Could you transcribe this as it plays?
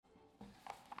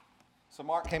So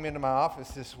Mark came into my office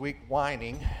this week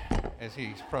whining, as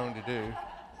he's prone to do,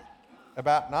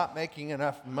 about not making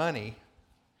enough money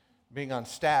being on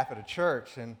staff at a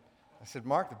church. And I said,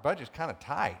 Mark, the budget's kind of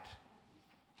tight,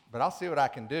 but I'll see what I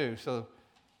can do. So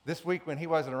this week when he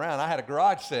wasn't around, I had a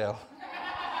garage sale.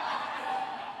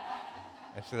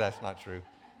 Actually, that's not true.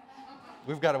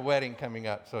 We've got a wedding coming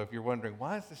up, so if you're wondering,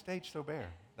 why is the stage so bare?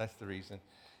 That's the reason.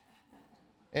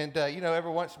 And,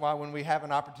 every once in a while when we have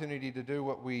an opportunity to do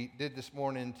what we did this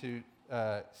morning to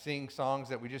sing songs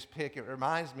that we just pick, it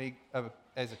reminds me of,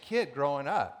 as a kid growing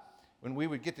up, when we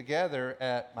would get together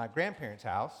at my grandparents'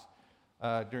 house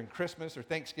during Christmas or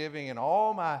Thanksgiving, and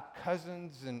all my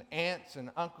cousins and aunts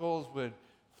and uncles would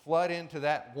flood into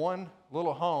that one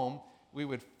little home. We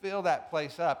would fill that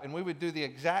place up, and we would do the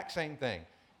exact same thing.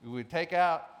 We would take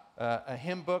out a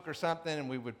hymn book or something, and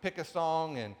we would pick a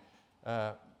song,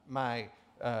 and my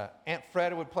Aunt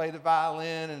Freda would play the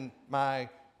violin, and my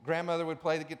grandmother would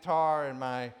play the guitar, and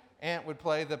my aunt would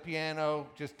play the piano,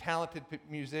 just talented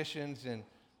musicians. And,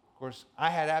 of course,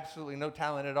 I had absolutely no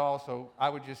talent at all, so I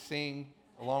would just sing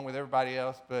along with everybody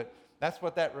else. But that's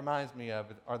what that reminds me of,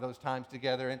 are those times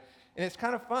together. And it's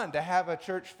kind of fun to have a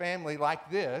church family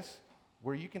like this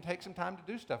where you can take some time to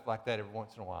do stuff like that every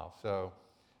once in a while. So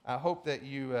I hope that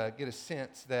you get a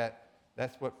sense that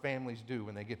that's what families do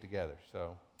when they get together.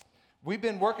 So we've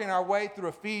been working our way through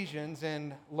Ephesians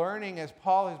and learning, as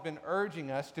Paul has been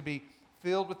urging us, to be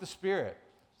filled with the Spirit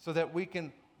so that we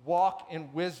can walk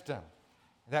in wisdom,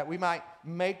 that we might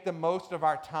make the most of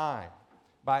our time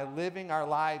by living our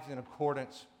lives in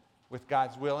accordance with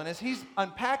God's will. And as he's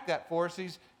unpacked that for us,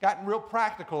 he's gotten real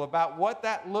practical about what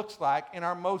that looks like in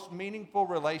our most meaningful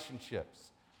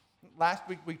relationships. Last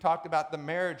week we talked about the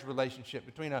marriage relationship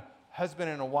between a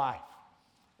husband and a wife.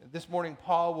 This morning,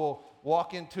 Paul will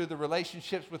walk into the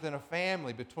relationships within a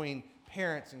family, between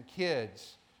parents and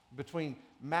kids, between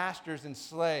masters and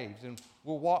slaves, and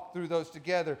we'll walk through those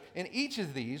together. In each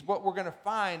of these, what we're going to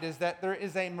find is that there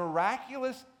is a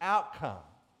miraculous outcome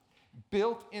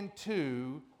built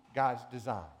into God's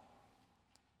design.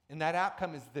 And that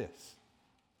outcome is this: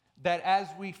 that as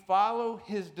we follow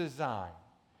his design,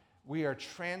 we are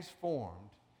transformed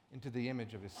into the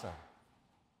image of his Son.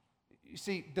 You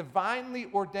see, divinely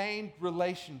ordained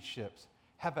relationships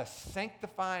have a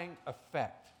sanctifying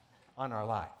effect on our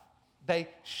life. They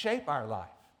shape our life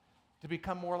to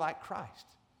become more like Christ.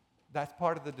 That's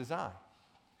part of the design.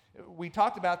 We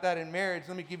talked about that in marriage.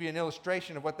 Let me give you an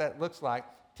illustration of what that looks like.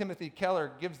 Timothy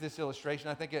Keller gives this illustration.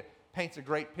 I think it paints a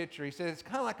great picture. He says it's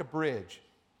kind of like a bridge.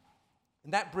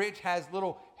 And that bridge has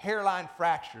little hairline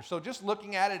fractures. So just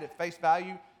looking at it at face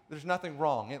value, there's nothing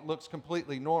wrong. It looks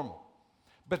completely normal.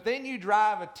 But then you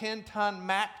drive a 10-ton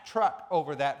Mack truck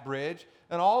over that bridge,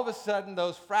 and all of a sudden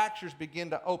those fractures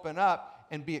begin to open up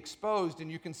and be exposed, and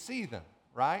you can see them,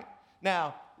 right?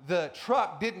 Now, the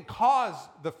truck didn't cause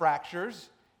the fractures,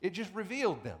 it just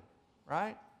revealed them,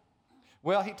 right?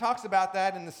 Well, he talks about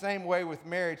that in the same way with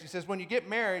marriage. He says when you get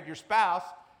married, your spouse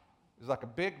is like a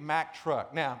big Mack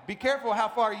truck. Now, be careful how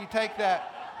far you take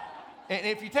that. And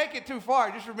if you take it too far,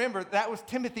 just remember that was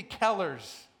Timothy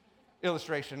Keller's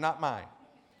illustration, not mine.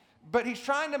 But he's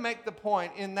trying to make the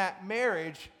point in that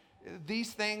marriage,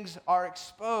 these things are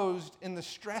exposed in the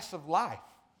stress of life.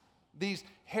 These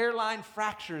hairline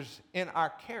fractures in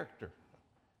our character,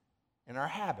 in our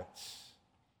habits,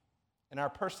 in our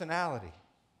personality.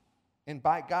 And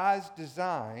by God's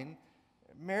design,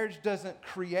 marriage doesn't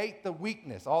create the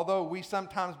weakness, although we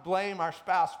sometimes blame our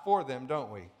spouse for them,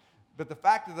 don't we? But the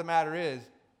fact of the matter is,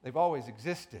 they've always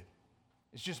existed.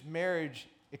 It's just marriage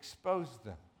exposed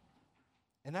them.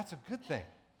 And that's a good thing.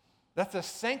 That's a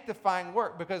sanctifying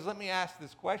work, because let me ask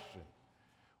this question.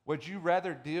 Would you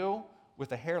rather deal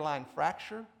with a hairline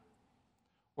fracture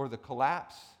or the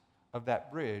collapse of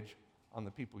that bridge on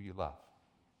the people you love?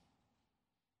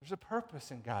 There's a purpose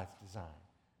in God's design.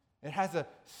 It has a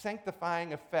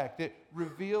sanctifying effect. It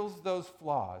reveals those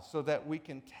flaws so that we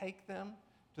can take them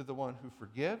to the one who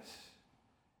forgives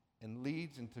and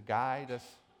leads and to guide us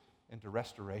into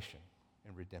restoration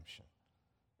and redemption.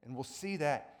 And we'll see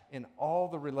that in all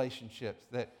the relationships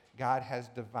that God has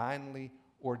divinely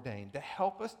ordained to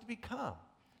help us to become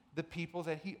the people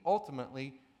that he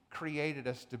ultimately created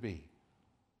us to be.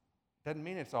 Doesn't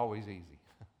mean it's always easy.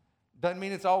 Doesn't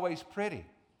mean it's always pretty.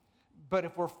 But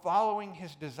if we're following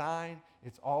his design,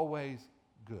 it's always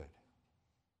good.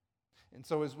 And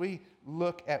so as we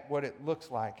look at what it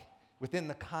looks like within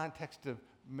the context of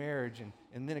marriage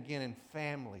and then again in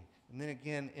family, and then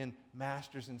again in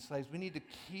masters and slaves, we need to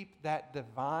keep that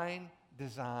divine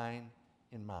design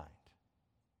in mind.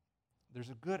 There's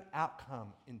a good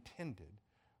outcome intended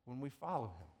when we follow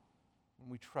him.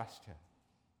 and we trust him.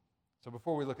 So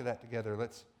before we look at that together,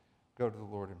 let's go to the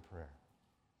Lord in prayer.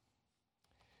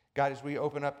 God, as we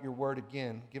open up your word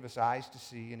again, give us eyes to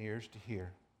see and ears to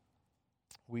hear.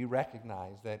 We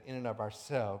recognize that in and of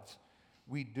ourselves,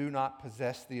 we do not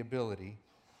possess the ability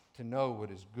to know what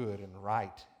is good and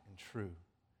right and true.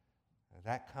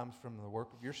 That comes from the work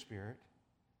of your Spirit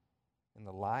in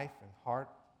the life and heart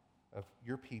of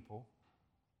your people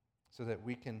so that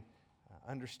we can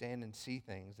understand and see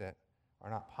things that are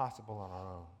not possible on our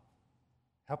own.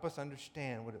 Help us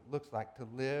understand what it looks like to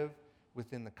live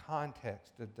within the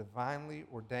context of divinely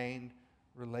ordained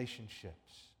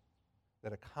relationships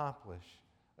that accomplish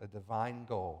a divine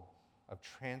goal of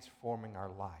transforming our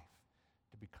life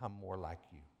to become more like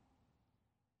you.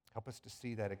 Help us to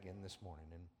see that again this morning,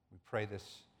 and we pray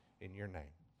this in your name.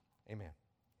 Amen.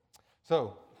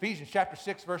 So, Ephesians chapter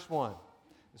 6, verse 1.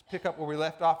 Let's pick up where we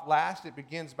left off last. It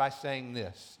begins by saying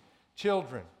this: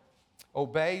 Children,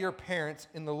 obey your parents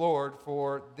in the Lord,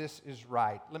 for this is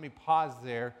right. Let me pause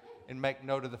there and make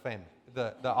note of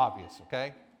the obvious,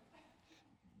 okay?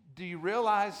 Do you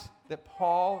realize that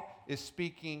Paul is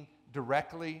speaking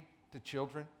directly to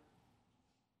children?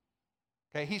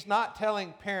 Okay, he's not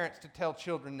telling parents to tell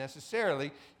children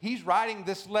necessarily. He's writing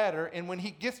this letter, and when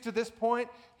he gets to this point,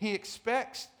 he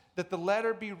expects that the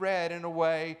letter be read in a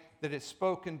way that it's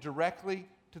spoken directly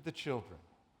to the children.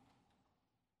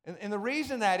 And the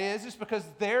reason that is because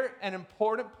they're an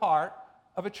important part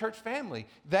of a church family.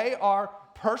 They are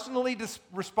personally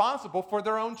responsible for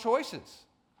their own choices.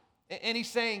 And he's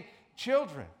saying,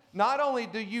 children, not only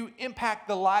do you impact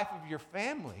the life of your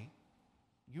family,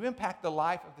 you impact the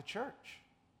life of the church.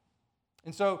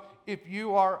 And so if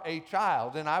you are a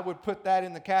child, and I would put that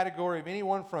in the category of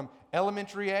anyone from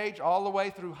elementary age all the way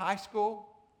through high school,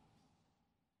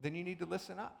 then you need to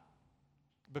listen up,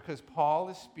 because Paul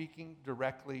is speaking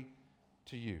directly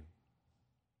to you.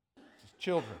 He says,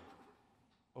 children,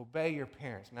 obey your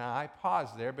parents. Now, I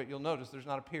paused there, but you'll notice there's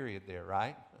not a period there,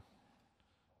 right?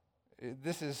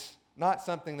 This is not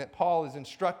something that Paul is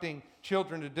instructing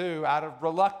children to do out of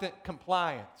reluctant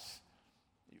compliance.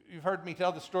 You've heard me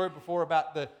tell the story before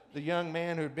about the young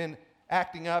man who had been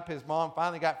acting up. His mom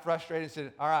finally got frustrated and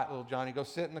said, all right, little Johnny, go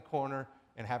sit in the corner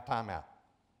and have time out.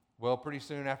 Well, pretty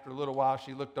soon after a little while,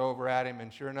 she looked over at him,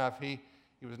 and sure enough, he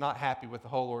was not happy with the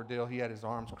whole ordeal. He had his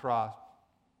arms crossed,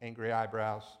 angry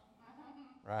eyebrows,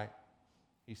 right?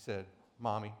 He said,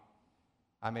 Mommy,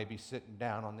 I may be sitting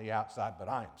down on the outside, but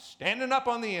I am standing up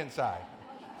on the inside.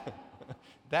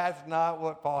 That's not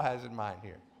what Paul has in mind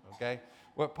here, okay?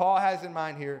 What Paul has in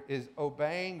mind here is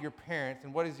obeying your parents,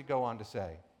 and what does he go on to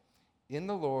say? In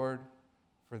the Lord,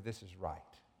 for this is right.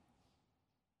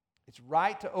 It's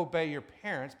right to obey your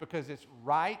parents because it's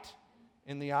right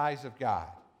in the eyes of God.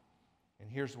 And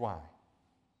here's why.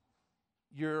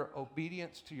 Your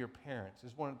obedience to your parents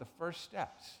is one of the first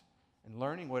steps in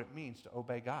learning what it means to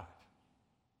obey God.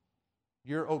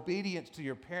 Your obedience to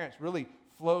your parents really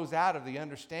flows out of the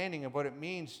understanding of what it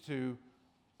means to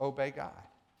obey God.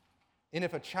 And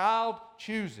if a child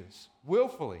chooses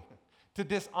willfully to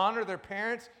dishonor their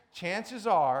parents, chances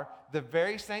are the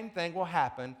very same thing will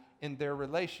happen in their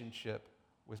relationship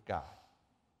with God.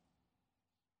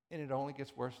 And it only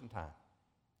gets worse in time.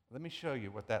 Let me show you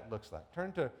what that looks like.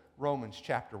 Turn to Romans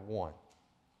chapter 1.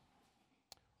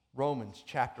 Romans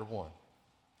chapter 1.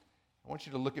 I want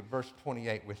you to look at verse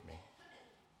 28 with me.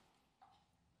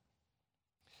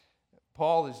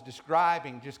 Paul is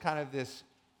describing just kind of this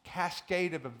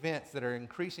cascade of events that are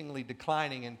increasingly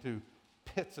declining into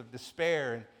pits of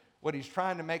despair. And what he's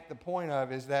trying to make the point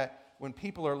of is that when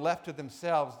people are left to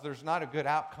themselves, there's not a good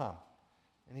outcome.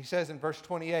 And he says in verse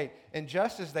 28, and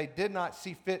just as they did not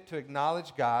see fit to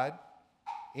acknowledge God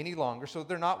any longer, so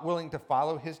they're not willing to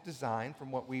follow his design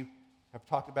from what we have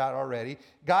talked about already,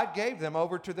 God gave them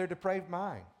over to their depraved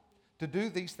mind to do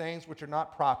these things which are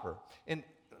not proper. And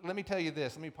let me tell you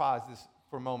this, let me pause this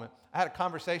for a moment. I had a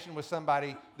conversation with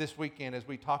somebody this weekend as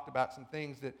we talked about some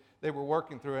things that they were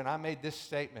working through, and I made this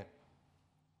statement,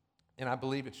 and I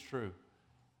believe it's true.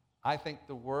 I think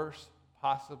the worst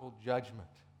possible judgment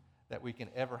that we can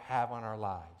ever have on our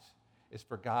lives is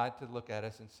for God to look at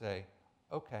us and say,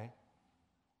 okay,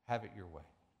 have it your way.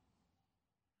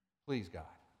 Please, God,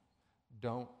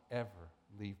 don't ever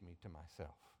leave me to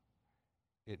myself.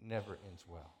 It never ends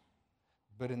well.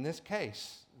 But in this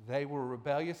case, they were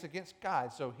rebellious against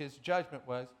God, so his judgment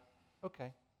was,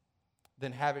 okay,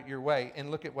 then have it your way. And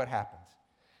look at what happens.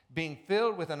 Being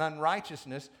filled with an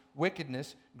unrighteousness,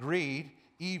 wickedness, greed,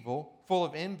 evil, full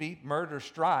of envy, murder,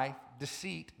 strife,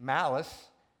 deceit, malice,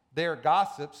 they are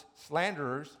gossips,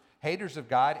 slanderers, haters of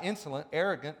God, insolent,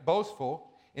 arrogant, boastful,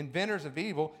 inventors of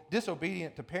evil,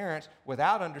 disobedient to parents,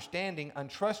 without understanding,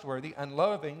 untrustworthy,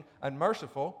 unloving,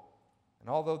 unmerciful. And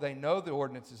although they know the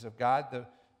ordinances of God,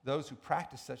 those who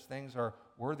practice such things are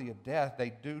worthy of death.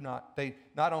 They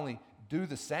not only do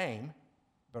the same,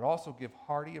 but also give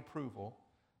hearty approval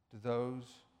to those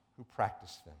who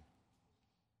practice them.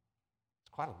 It's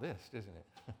quite a list, isn't it?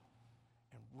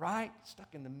 And right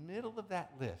stuck in the middle of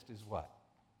that list is what?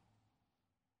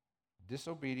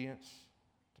 Disobedience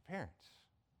to parents.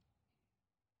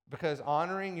 Because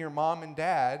honoring your mom and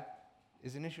dad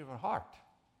is an issue of the heart.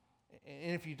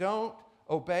 And if you don't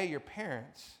obey your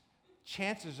parents,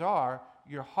 chances are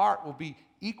your heart will be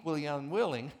equally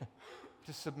unwilling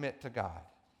to submit to God.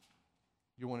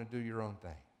 You want to do your own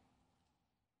thing.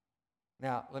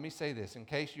 Now, let me say this, in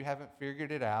case you haven't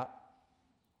figured it out,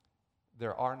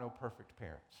 there are no perfect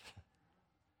parents.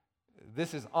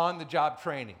 This is on-the-job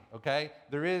training, okay?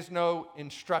 There is no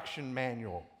instruction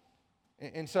manual.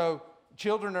 And so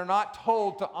children are not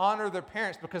told to honor their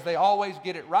parents because they always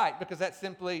get it right, because that's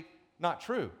simply not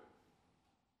true.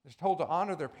 They're told to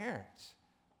honor their parents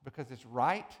because it's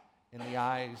right in the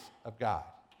eyes of God.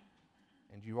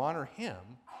 And you honor Him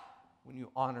when you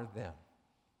honor them.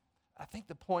 I think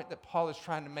the point that Paul is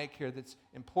trying to make here that's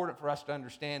important for us to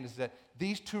understand is that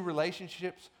these two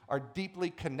relationships are deeply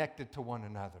connected to one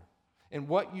another. And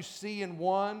what you see in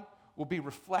one will be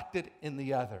reflected in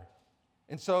the other.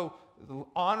 And so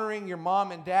honoring your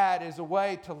mom and dad is a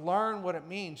way to learn what it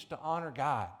means to honor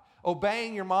God.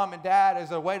 Obeying your mom and dad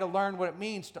is a way to learn what it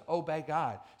means to obey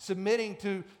God. Submitting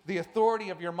to the authority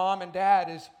of your mom and dad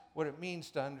is what it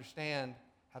means to understand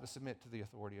how to submit to the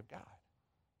authority of God.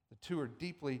 The two are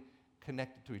deeply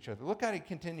connected to each other. Look how he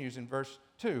continues in verse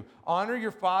 2. Honor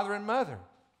your father and mother,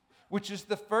 which is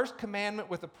the first commandment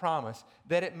with a promise,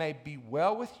 that it may be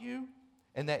well with you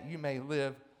and that you may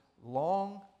live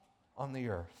long on the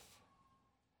earth.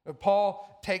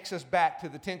 Paul takes us back to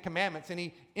the 10 commandments, and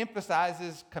he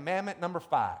emphasizes commandment number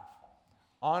 5.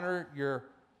 Honor your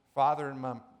father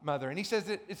and mother. And he says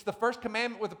that it's the first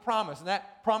commandment with a promise, and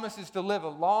that promise is to live a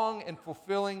long and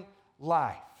fulfilling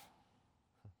life.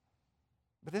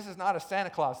 But this is not a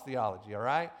Santa Claus theology, all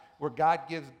right? Where God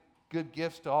gives good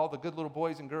gifts to all the good little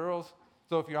boys and girls.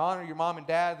 So if you honor your mom and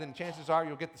dad, then chances are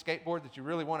you'll get the skateboard that you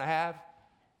really want to have.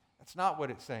 That's not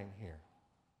what it's saying here.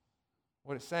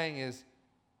 What it's saying is,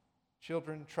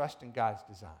 children, trust in God's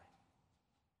design.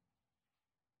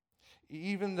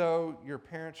 Even though your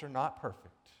parents are not perfect,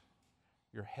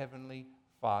 your heavenly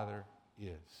Father is.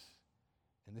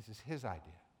 And this is His idea.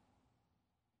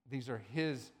 These are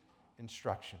His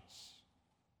instructions.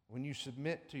 When you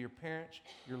submit to your parents,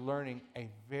 you're learning a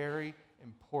very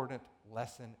important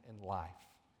lesson in life.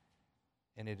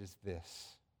 And it is this.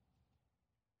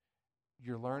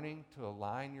 You're learning to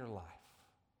align your life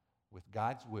with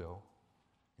God's will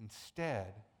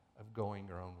instead of going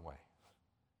your own way.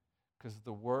 Because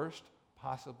the worst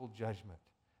possible judgment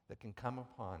that can come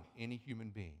upon any human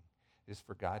being is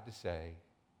for God to say,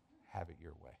 have it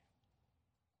your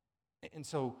way. And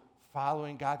so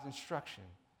following God's instruction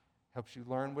helps you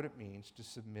learn what it means to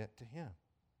submit to Him.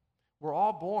 We're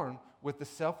all born with the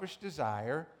selfish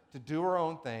desire to do our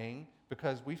own thing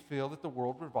because we feel that the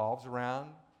world revolves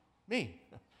around me.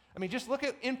 I mean, just look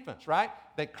at infants, right?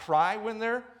 They cry when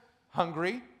they're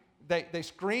hungry. They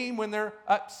scream when they're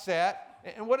upset.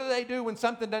 And what do they do when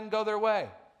something doesn't go their way?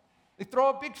 They throw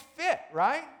a big fit,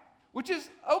 right? Which is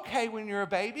okay when you're a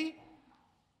baby,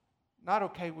 not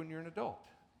okay when you're an adult.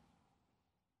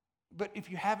 But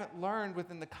if you haven't learned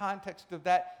within the context of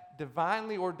that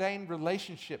divinely ordained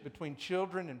relationship between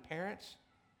children and parents,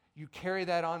 you carry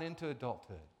that on into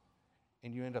adulthood,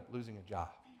 and you end up losing a job.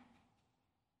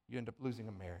 You end up losing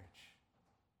a marriage.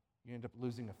 You end up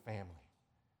losing a family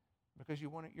because you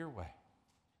want it your way.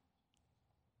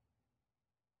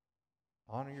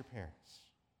 Honor your parents.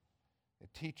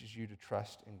 It teaches you to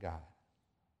trust in God.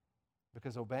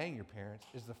 Because obeying your parents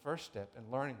is the first step in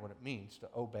learning what it means to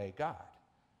obey God.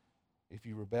 If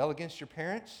you rebel against your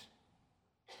parents,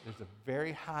 there's a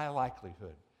very high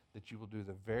likelihood that you will do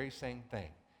the very same thing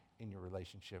in your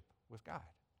relationship with God.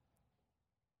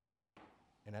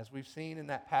 And as we've seen in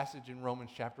that passage in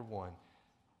Romans chapter 1,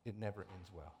 it never ends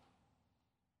well.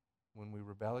 When we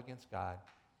rebel against God,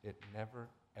 it never,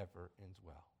 ever ends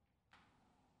well.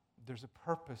 There's a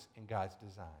purpose in God's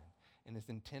design, and it's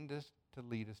intended to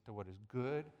lead us to what is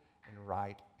good and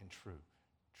right and true.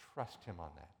 Trust Him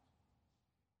on that.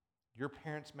 Your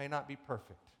parents may not be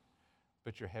perfect,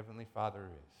 but your Heavenly Father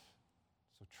is.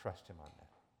 So trust Him on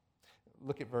that.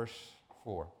 Look at verse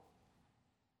 4.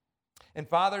 And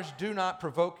fathers, do not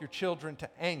provoke your children to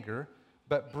anger,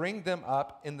 but bring them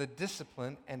up in the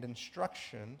discipline and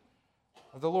instruction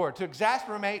of the Lord. To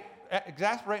exasperate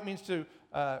means to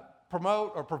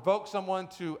promote or provoke someone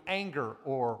to anger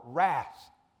or wrath.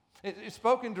 It's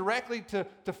spoken directly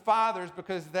to fathers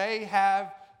because they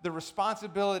have the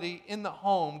responsibility in the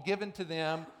home given to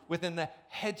them within the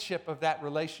headship of that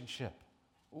relationship.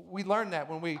 We learned that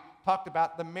when we talked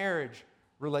about the marriage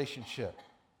relationship.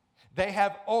 They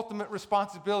have ultimate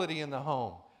responsibility in the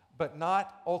home, but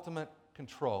not ultimate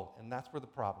control, and that's where the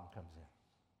problem comes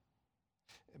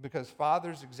in. Because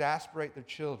fathers exasperate their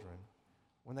children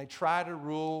when they try to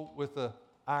rule with an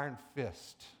iron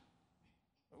fist,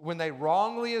 when they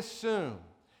wrongly assume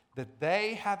that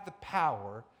they have the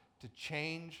power to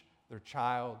change their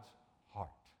child's heart.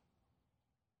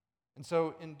 And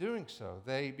so in doing so,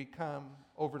 they become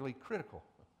overly critical,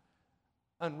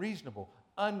 unreasonable,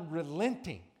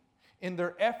 unrelenting in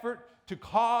their effort to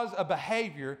cause a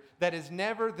behavior that is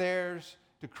never theirs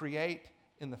to create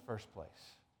in the first place.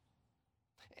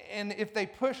 And if they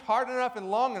push hard enough and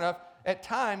long enough, at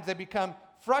times they become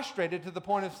frustrated to the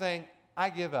point of saying, I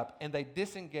give up, and they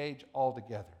disengage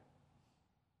altogether.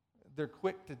 They're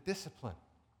quick to discipline,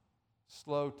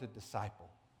 slow to disciple.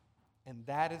 And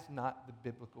that is not the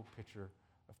biblical picture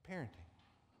of parenting.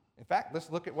 In fact, let's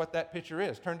look at what that picture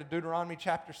is. Turn to Deuteronomy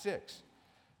chapter 6.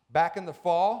 Back in the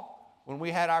fall, when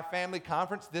we had our family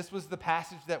conference, this was the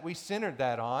passage that we centered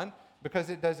that on because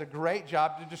it does a great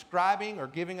job of describing or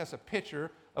giving us a picture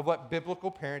of what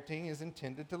biblical parenting is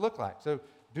intended to look like. So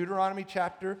Deuteronomy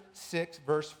chapter 6,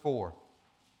 verse 4.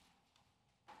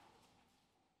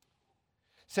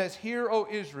 Says, Hear, O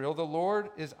Israel, the Lord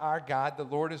is our God, the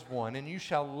Lord is one, and you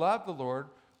shall love the Lord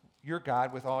your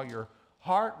God with all your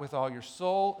heart, with all your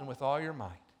soul, and with all your might.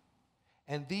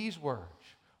 And these words,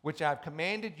 which I have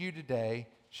commanded you today,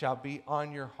 shall be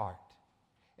on your heart.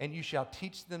 And you shall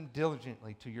teach them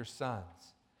diligently to your sons,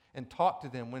 and talk to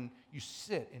them when you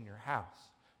sit in your house,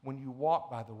 when you walk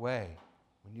by the way,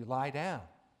 when you lie down,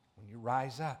 when you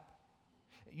rise up.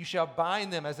 You shall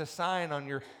bind them as a sign on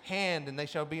your hand, and they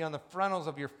shall be on the frontals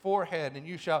of your forehead, and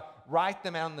you shall write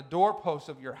them on the doorposts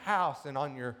of your house and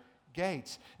on your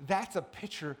gates. That's a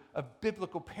picture of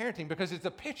biblical parenting because it's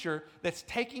a picture that's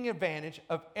taking advantage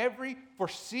of every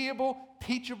foreseeable,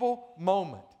 teachable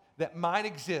moment that might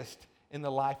exist in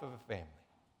the life of a family.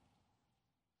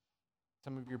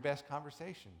 Some of your best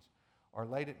conversations are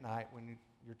late at night when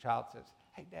your child says,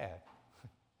 Hey, Dad, I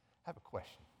have a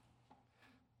question.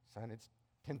 Son, it's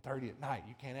 10:30 at night.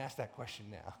 You can't ask that question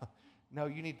now. No,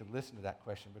 you need to listen to that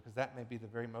question because that may be the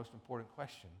very most important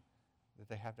question that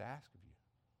they have to ask of you.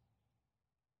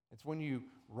 It's when you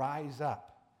rise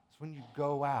up. It's when you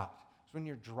go out. It's when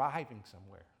you're driving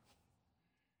somewhere.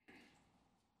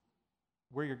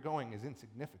 Where you're going is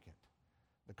insignificant.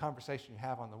 The conversation you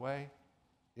have on the way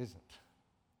isn't.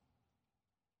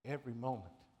 Every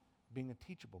moment being a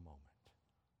teachable moment.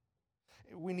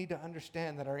 We need to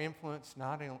understand that our influence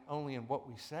not only in what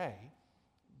we say,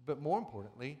 but more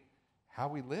importantly, how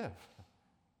we live.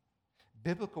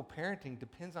 Biblical parenting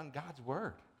depends on God's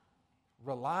word,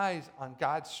 relies on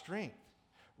God's strength,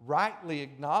 rightly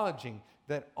acknowledging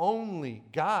that only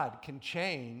God can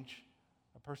change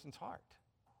a person's heart.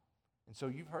 And so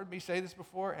you've heard me say this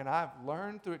before, and I've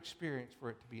learned through experience for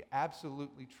it to be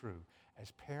absolutely true.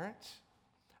 As parents,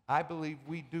 I believe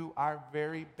we do our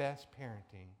very best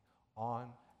parenting on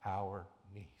our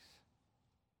knees.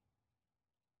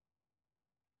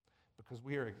 Because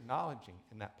we are acknowledging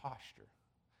in that posture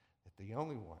that the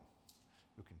only one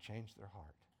who can change their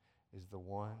heart is the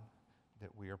one that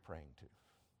we are praying to.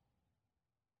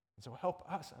 And so help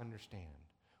us understand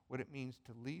what it means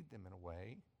to lead them in a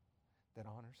way that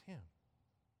honors Him.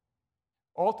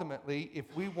 Ultimately,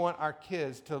 if we want our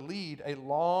kids to lead a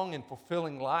long and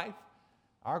fulfilling life,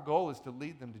 our goal is to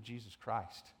lead them to Jesus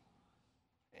Christ.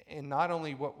 And not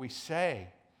only what we say,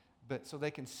 but so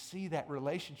they can see that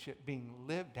relationship being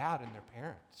lived out in their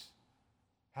parents.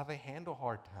 How they handle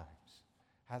hard times,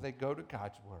 how they go to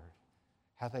God's Word,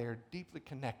 how they are deeply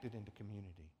connected into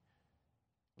community.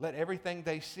 Let everything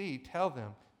they see tell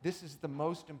them this is the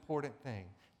most important thing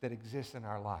that exists in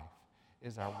our life,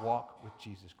 is our walk with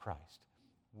Jesus Christ.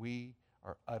 We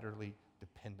are utterly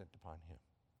dependent upon Him.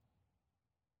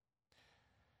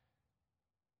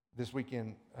 This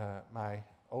weekend, my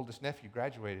oldest nephew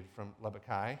graduated from Lubbock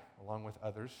High, along with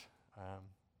others,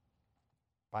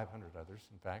 500 others,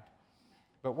 in fact.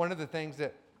 But one of the things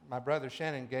that my brother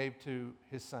Shannon gave to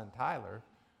his son Tyler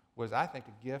was, I think,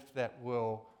 a gift that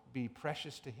will be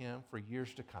precious to him for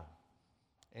years to come.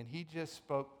 And he just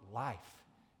spoke life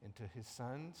into his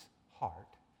son's heart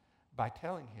by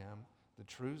telling him the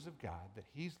truths of God that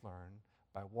he's learned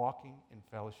by walking in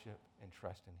fellowship and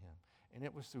trust in Him. And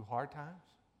it was through hard times.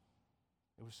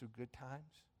 It was through good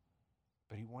times.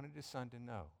 But he wanted his son to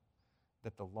know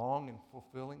that the long and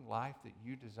fulfilling life that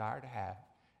you desire to have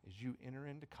as you enter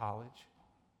into college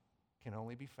can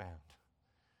only be found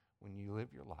when you live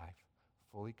your life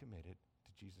fully committed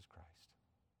to Jesus Christ.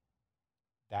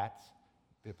 That's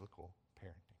biblical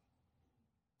parenting.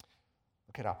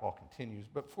 Look at how Paul continues.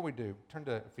 But before we do, turn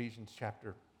to Ephesians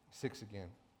chapter 6 again.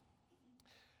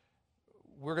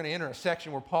 We're going to enter a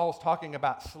section where Paul's talking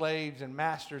about slaves and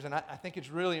masters, and I think it's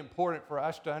really important for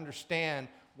us to understand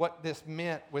what this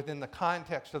meant within the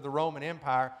context of the Roman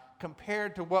Empire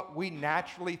compared to what we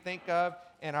naturally think of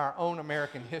in our own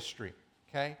American history,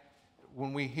 okay?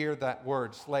 When we hear that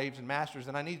word, slaves and masters,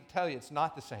 and I need to tell you, it's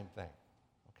not the same thing,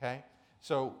 okay?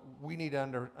 So we need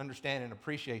to understand and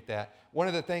appreciate that. One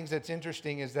of the things that's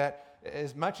interesting is that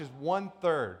as much as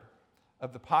 1/3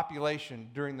 of the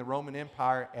population during the Roman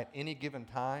Empire at any given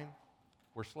time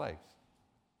were slaves.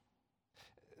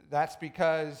 That's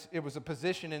because it was a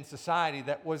position in society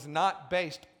that was not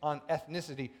based on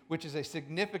ethnicity, which is a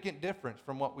significant difference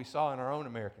from what we saw in our own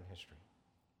American history.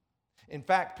 In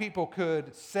fact, people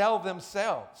could sell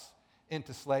themselves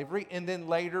into slavery and then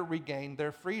later regain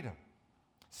their freedom.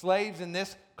 Slaves in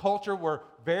this culture were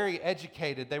very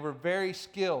educated. They were very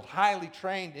skilled, highly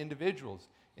trained individuals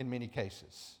in many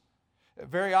cases.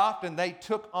 Very often, they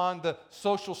took on the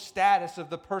social status of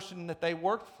the person that they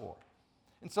worked for.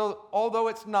 And so, although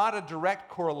it's not a direct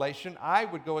correlation, I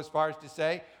would go as far as to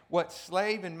say what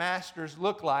slave and masters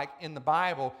look like in the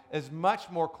Bible is much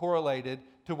more correlated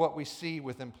to what we see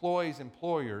with employees,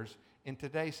 employers in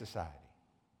today's society.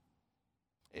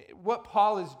 What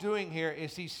Paul is doing here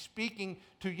is he's speaking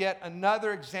to yet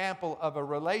another example of a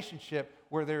relationship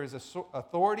where there is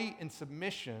authority and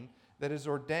submission that is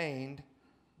ordained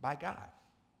by God.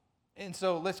 And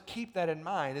so let's keep that in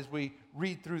mind as we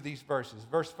read through these verses.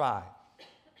 Verse 5.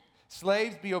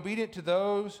 Slaves, be obedient to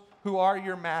those who are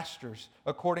your masters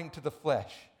according to the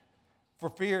flesh, for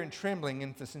fear and trembling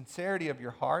in the sincerity of your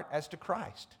heart as to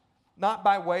Christ, not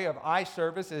by way of eye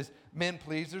service as men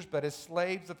pleasers, but as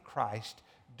slaves of Christ,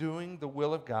 doing the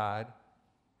will of God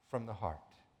from the heart.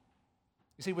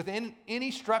 You see, within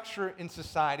any structure in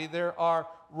society, there are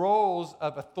roles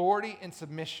of authority and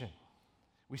submission.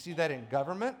 We see that in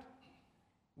government.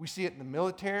 We see it in the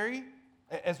military.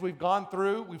 As we've gone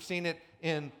through, we've seen it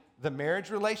in the marriage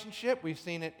relationship. We've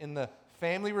seen it in the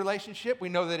family relationship. We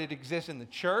know that it exists in the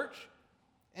church,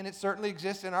 and it certainly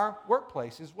exists in our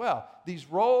workplace as well. These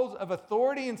roles of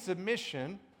authority and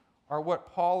submission are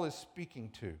what Paul is speaking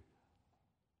to.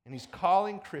 And he's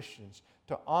calling Christians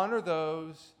to honor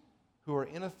those who are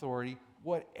in authority,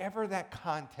 whatever that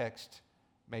context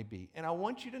may be. And I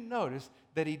want you to notice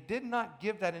that he did not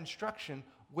give that instruction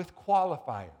with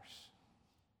qualifiers.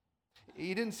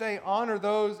 He didn't say honor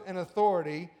those in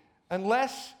authority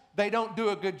unless they don't do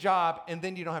a good job, and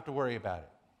then you don't have to worry about it.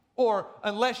 Or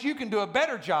unless you can do a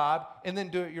better job and then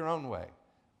do it your own way.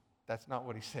 That's not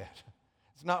what he said.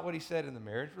 It's not what he said in the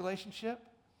marriage relationship.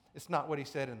 It's not what he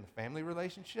said in the family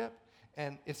relationship.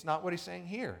 And it's not what he's saying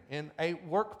here in a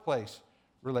workplace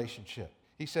relationship.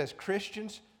 He says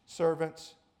Christians,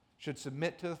 servants, should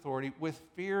submit to authority with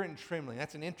fear and trembling.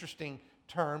 That's an interesting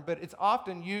term, but it's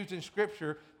often used in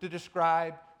Scripture to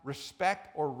describe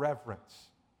respect or reverence.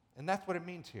 And that's what it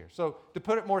means here. So to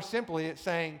put it more simply, it's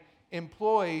saying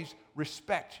employees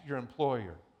respect your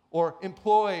employer, or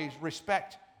employees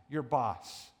respect your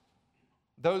boss.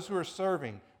 Those who are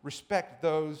serving respect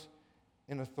those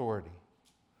in authority.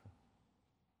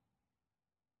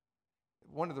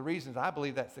 One of the reasons I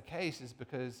believe that's the case is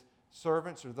because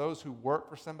servants or those who work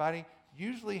for somebody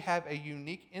usually have a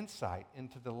unique insight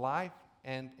into the life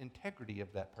and integrity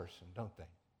of that person, don't they?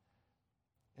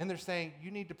 And they're saying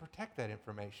you need to protect that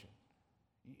information.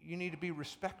 You need to be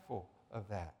respectful of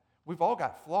that. We've all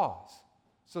got flaws.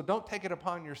 So don't take it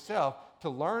upon yourself to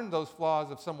learn those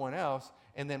flaws of someone else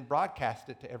and then broadcast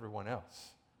it to everyone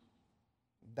else.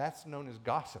 That's known as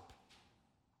gossip.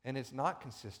 And it's not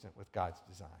consistent with God's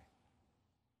design.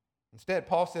 Instead,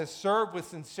 Paul says, serve with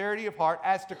sincerity of heart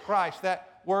as to Christ.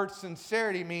 That word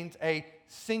sincerity means a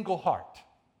single heart.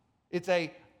 It's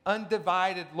a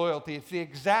undivided loyalty. It's the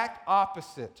exact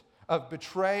opposite of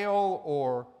betrayal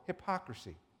or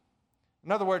hypocrisy.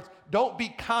 In other words, don't be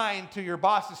kind to your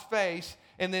boss's face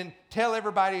and then tell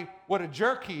everybody what a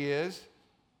jerk he is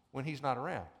when he's not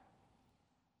around.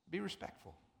 Be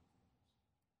respectful.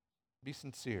 Be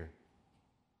sincere.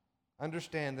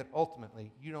 Understand that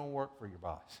ultimately you don't work for your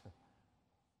boss.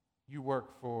 You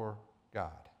work for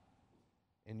God.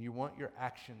 And you want your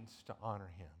actions to honor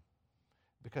him.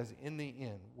 Because in the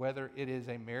end, whether it is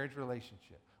a marriage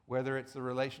relationship, whether it's the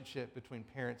relationship between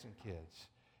parents and kids,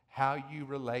 How you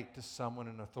relate to someone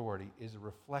in authority is a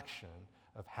reflection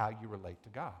of how you relate to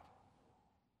God.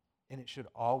 And it should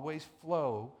always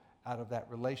flow out of that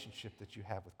relationship that you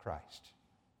have with Christ.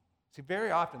 See,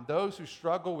 very often, those who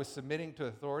struggle with submitting to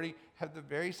authority have the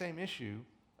very same issue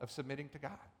of submitting to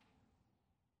God.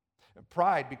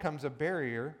 Pride becomes a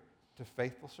barrier to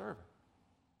faithful serving.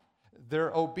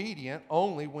 They're obedient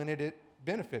only when it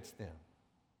benefits them.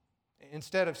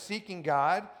 Instead of seeking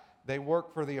God, they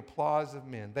work for the applause of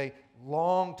men. They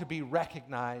long to be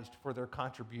recognized for their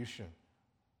contribution.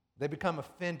 They become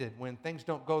offended when things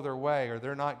don't go their way or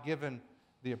they're not given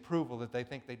the approval that they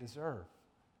think they deserve.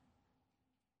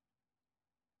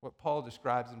 What Paul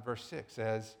describes in verse 6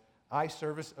 as eye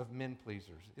service of men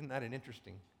pleasers. Isn't that an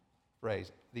interesting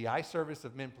phrase? The eye service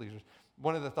of men pleasers.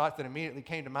 One of the thoughts that immediately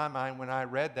came to my mind when I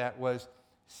read that was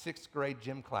 6th grade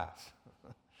gym class.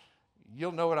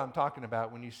 You'll know what I'm talking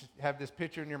about when you have this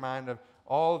picture in your mind of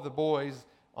all of the boys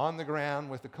on the ground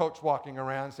with the coach walking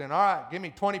around saying, all right, give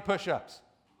me 20 push-ups.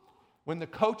 When the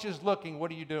coach is looking, what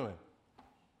are you doing?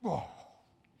 Oh,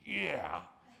 yeah.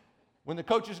 When the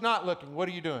coach is not looking, what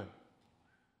are you doing?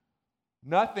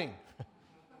 Nothing.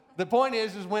 The point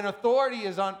is when authority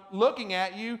is on looking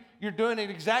at you, you're doing it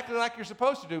exactly like you're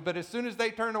supposed to do. But as soon as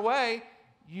they turn away,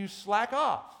 you slack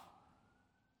off.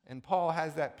 And Paul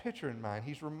has that picture in mind.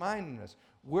 He's reminding us,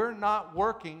 we're not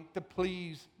working to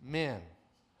please men.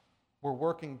 We're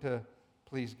working to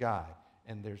please God.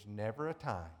 And there's never a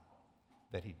time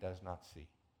that he does not see.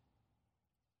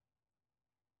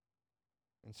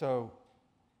 And so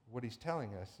what he's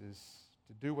telling us is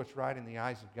to do what's right in the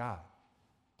eyes of God,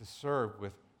 to serve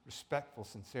with respectful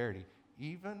sincerity,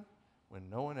 even when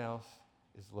no one else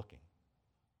is looking.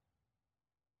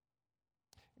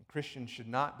 And Christians should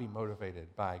not be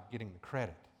motivated by getting the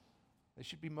credit. They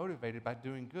should be motivated by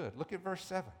doing good. Look at verse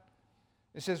 7.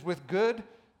 It says, with good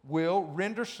will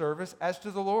render service as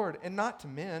to the Lord and not to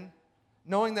men,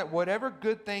 knowing that whatever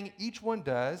good thing each one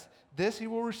does, this he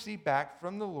will receive back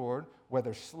from the Lord,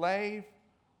 whether slave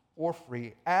or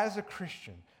free. As a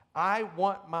Christian, I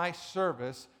want my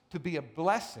service to be a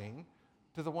blessing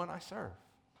to the one I serve.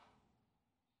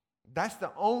 That's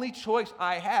the only choice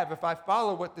I have if I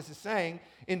follow what this is saying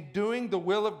in doing the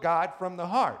will of God from the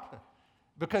heart.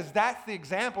 Because that's the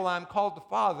example I'm called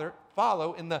to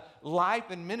follow in the life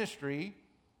and ministry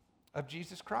of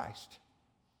Jesus Christ.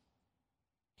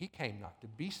 He came not to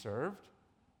be served,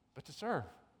 but to serve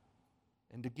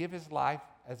and to give his life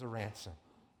as a ransom.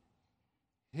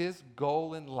 His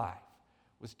goal in life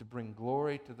was to bring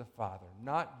glory to the Father.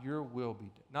 Not your will be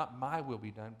done, not my will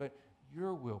be done, but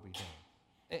your will be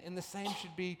done. And the same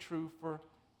should be true for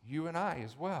you and I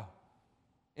as well.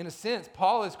 In a sense,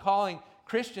 Paul is calling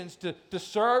Christians to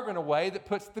serve in a way that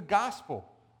puts the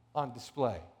gospel on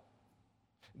display.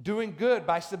 Doing good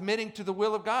by submitting to the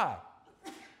will of God,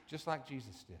 just like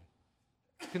Jesus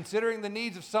did. Considering the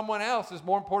needs of someone else is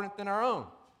more important than our own,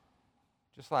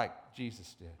 just like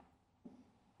Jesus did.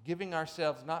 Giving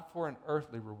ourselves not for an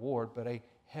earthly reward, but a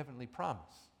heavenly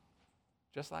promise,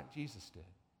 just like Jesus did.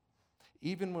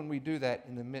 Even when we do that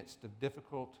in the midst of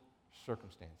difficult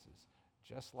circumstances,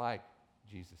 just like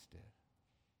Jesus did.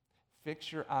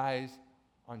 Fix your eyes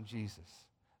on Jesus,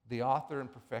 the author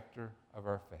and perfecter of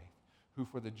our faith, who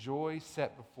for the joy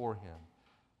set before him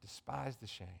despised the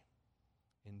shame,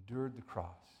 endured the cross,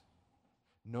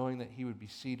 knowing that he would be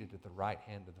seated at the right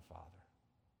hand of the Father.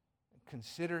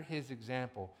 Consider his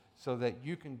example so that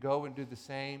you can go and do the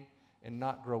same and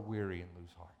not grow weary and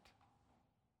lose heart.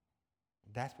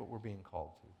 That's what we're being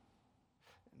called to.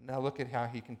 Now look at how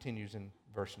he continues in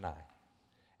verse 9.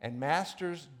 And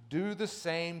masters, do the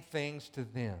same things to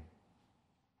them.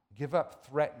 Give up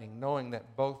threatening, knowing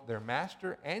that both their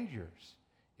master and yours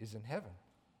is in heaven,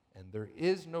 and there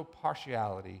is no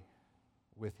partiality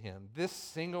with him. This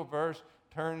single verse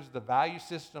turns the value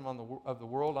system of the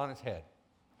world on its head.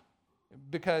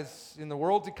 Because in the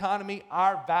world's economy,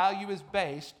 our value is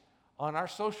based on our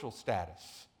social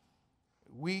status.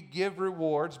 We give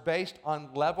rewards based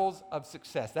on levels of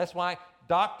success. That's why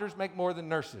doctors make more than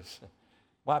nurses.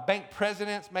 Why bank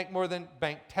presidents make more than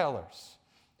bank tellers.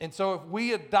 And so if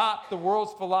we adopt the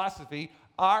world's philosophy,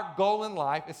 our goal in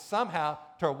life is somehow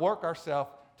to work ourselves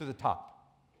to the top.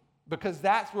 Because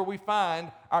that's where we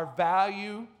find our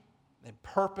value and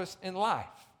purpose in life.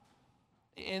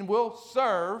 And we'll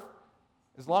serve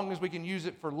as long as we can use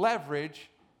it for leverage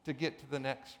to get to the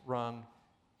next rung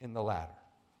in the ladder.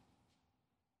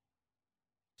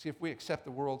 See, if we accept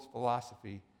the world's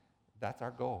philosophy, that's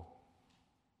our goal.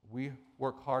 We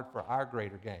work hard for our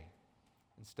greater gain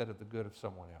instead of the good of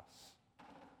someone else.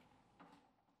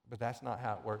 But that's not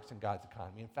how it works in God's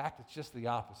economy. In fact, it's just the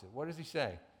opposite. What does he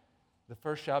say? The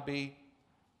first shall be,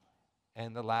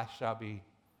 and the last shall be.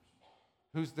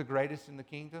 Who's the greatest in the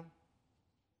kingdom?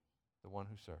 The one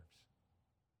who serves.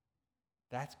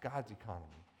 That's God's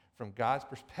economy. From God's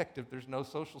perspective, there's no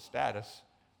social status.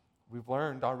 We've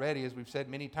learned already, as we've said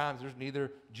many times, there's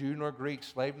neither Jew nor Greek,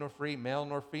 slave nor free, male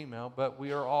nor female, but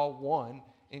we are all one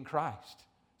in Christ.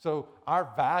 So our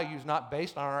value is not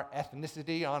based on our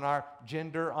ethnicity, on our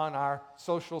gender, on our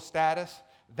social status.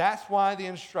 That's why the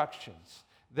instructions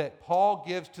that Paul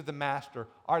gives to the master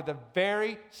are the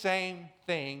very same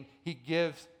thing he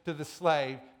gives to the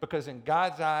slave, because in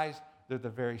God's eyes, they're the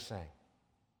very same.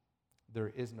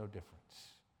 There is no difference.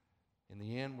 In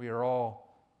the end, we are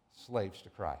all slaves to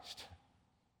Christ.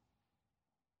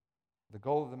 The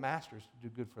goal of the master is to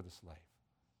do good for the slave,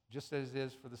 just as it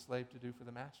is for the slave to do for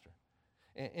the master.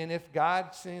 And if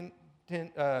God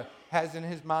has in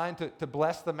his mind to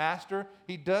bless the master,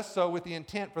 he does so with the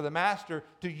intent for the master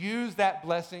to use that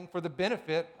blessing for the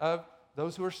benefit of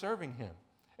those who are serving him.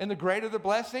 And the greater the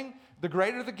blessing, the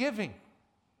greater the giving.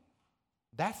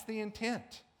 That's the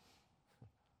intent.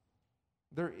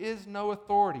 There is no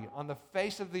authority on the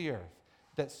face of the earth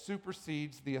that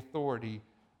supersedes the authority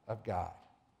of God.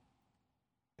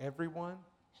 Everyone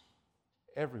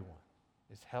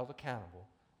is held accountable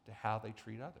to how they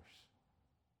treat others.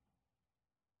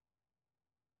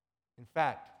 In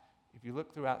fact, if you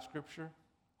look throughout Scripture,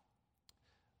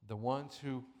 the ones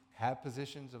who have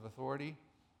positions of authority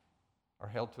are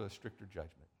held to a stricter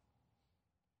judgment.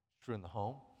 It's true in the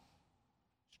home.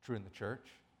 It's true in the church.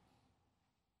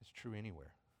 It's true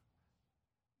anywhere.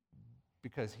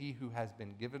 Because he who has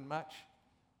been given much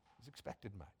is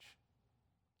expected much.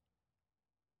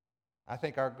 I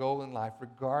think our goal in life,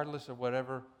 regardless of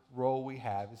whatever role we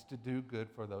have, is to do good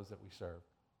for those that we serve.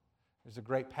 There's a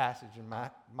great passage in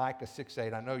Micah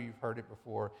 6:8. I know you've heard it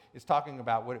before. It's talking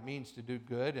about what it means to do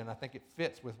good, and I think it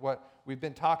fits with what we've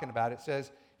been talking about. It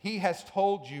says, "He has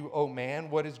told you, O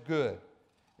man, what is good,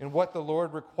 and what the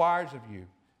Lord requires of you.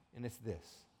 And it's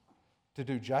this, to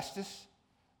do justice,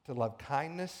 to love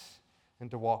kindness,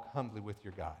 and to walk humbly with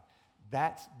your God."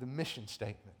 That's the mission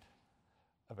statement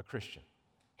of a Christian.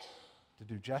 To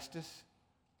do justice,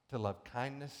 to love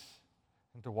kindness,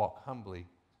 and to walk humbly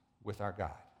with our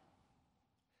God.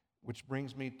 Which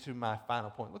brings me to my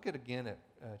final point. Look again at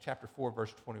chapter 4,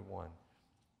 verse 21.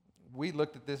 We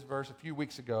looked at this verse a few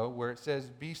weeks ago where it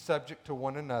says, "Be subject to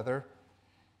one another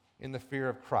in the fear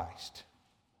of Christ."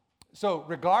 So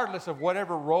regardless of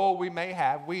whatever role we may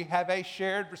have, we have a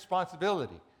shared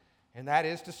responsibility, and that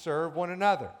is to serve one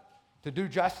another, to do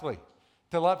justly,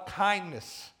 to love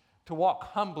kindness, to walk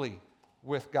humbly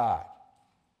with God.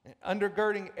 And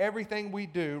undergirding everything we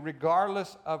do,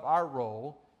 regardless of our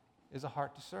role, is a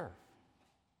heart to serve.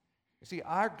 You see,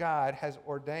 our God has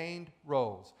ordained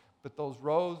roles, but those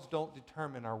roles don't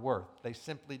determine our worth. They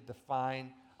simply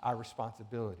define our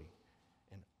responsibility.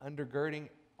 And undergirding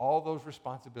all those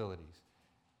responsibilities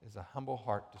is a humble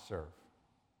heart to serve.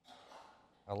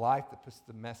 A life that puts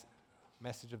the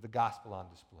message of the gospel on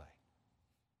display.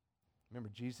 Remember,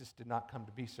 Jesus did not come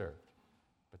to be served,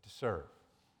 but to serve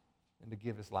and to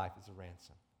give his life as a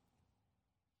ransom.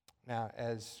 Now,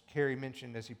 as Kerry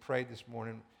mentioned as he prayed this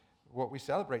morning, what we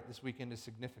celebrate this weekend is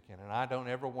significant, and I don't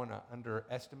ever want to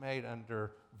underestimate,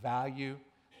 undervalue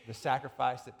the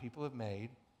sacrifice that people have made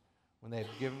when they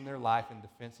have given their life in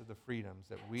defense of the freedoms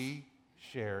that we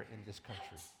share in this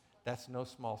country. That's no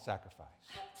small sacrifice.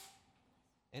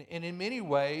 And in many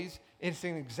ways, it's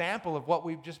an example of what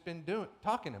we've just been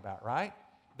talking about, right?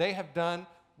 They have done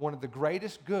one of the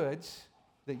greatest goods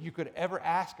that you could ever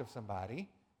ask of somebody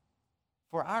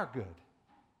for our good,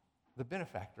 the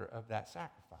benefactor of that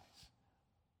sacrifice.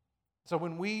 So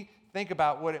when we think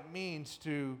about what it means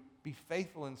to be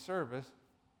faithful in service,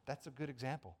 that's a good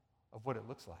example of what it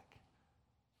looks like.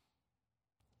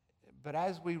 But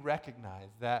as we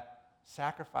recognize that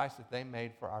sacrifice that they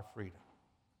made for our freedom,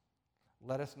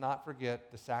 let us not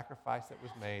forget the sacrifice that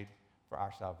was made for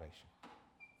our salvation.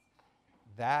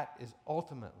 That is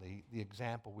ultimately the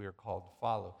example we are called to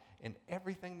follow. And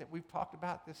everything that we've talked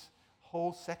about this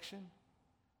whole section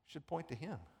should point to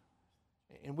him.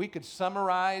 And we could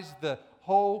summarize the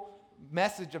whole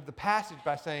message of the passage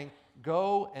by saying,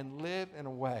 go and live in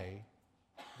a way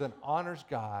that honors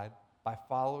God by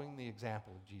following the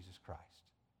example of Jesus Christ,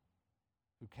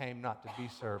 who came not to be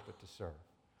served but to serve,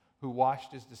 who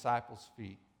washed his disciples'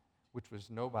 feet, which was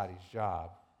nobody's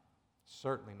job,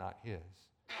 certainly not his,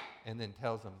 and then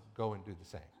tells them, go and do the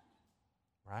same,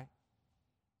 right?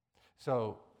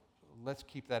 So let's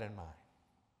keep that in mind.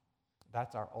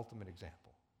 That's our ultimate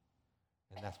example,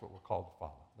 and that's what we're called to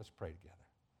follow. Let's pray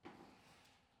together.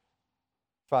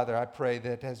 Father, I pray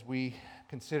that as we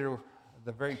consider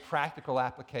the very practical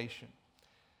application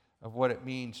of what it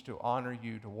means to honor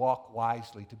you, to walk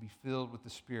wisely, to be filled with the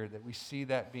Spirit, that we see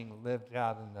that being lived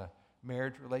out in the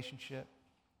marriage relationship,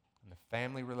 in the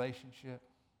family relationship,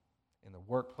 in the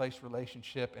workplace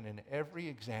relationship, and in every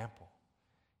example.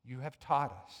 You have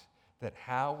taught us that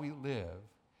how we live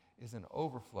is an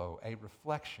overflow, a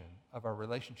reflection of our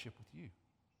relationship with you.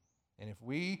 And if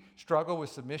we struggle with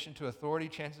submission to authority,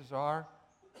 chances are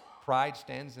pride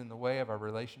stands in the way of our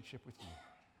relationship with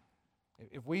you.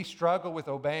 If we struggle with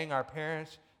obeying our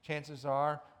parents, chances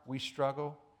are we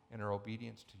struggle in our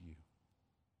obedience to you.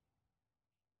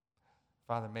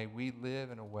 Father, may we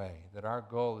live in a way that our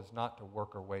goal is not to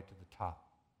work our way to the top,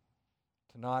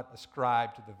 to not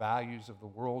ascribe to the values of the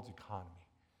world's economy,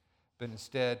 but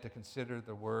instead to consider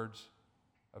the words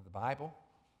of the Bible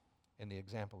and the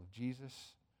example of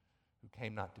Jesus, who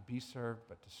came not to be served,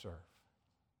 but to serve.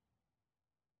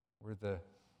 Where the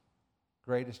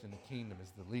greatest in the kingdom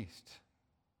is the least.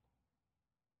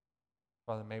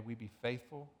 Father, may we be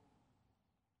faithful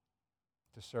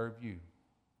to serve you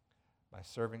by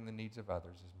serving the needs of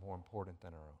others is more important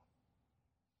than our own.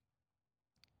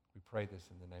 We pray this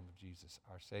in the name of Jesus,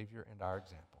 our Savior and our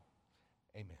example.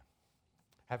 Amen.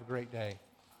 Have a great day.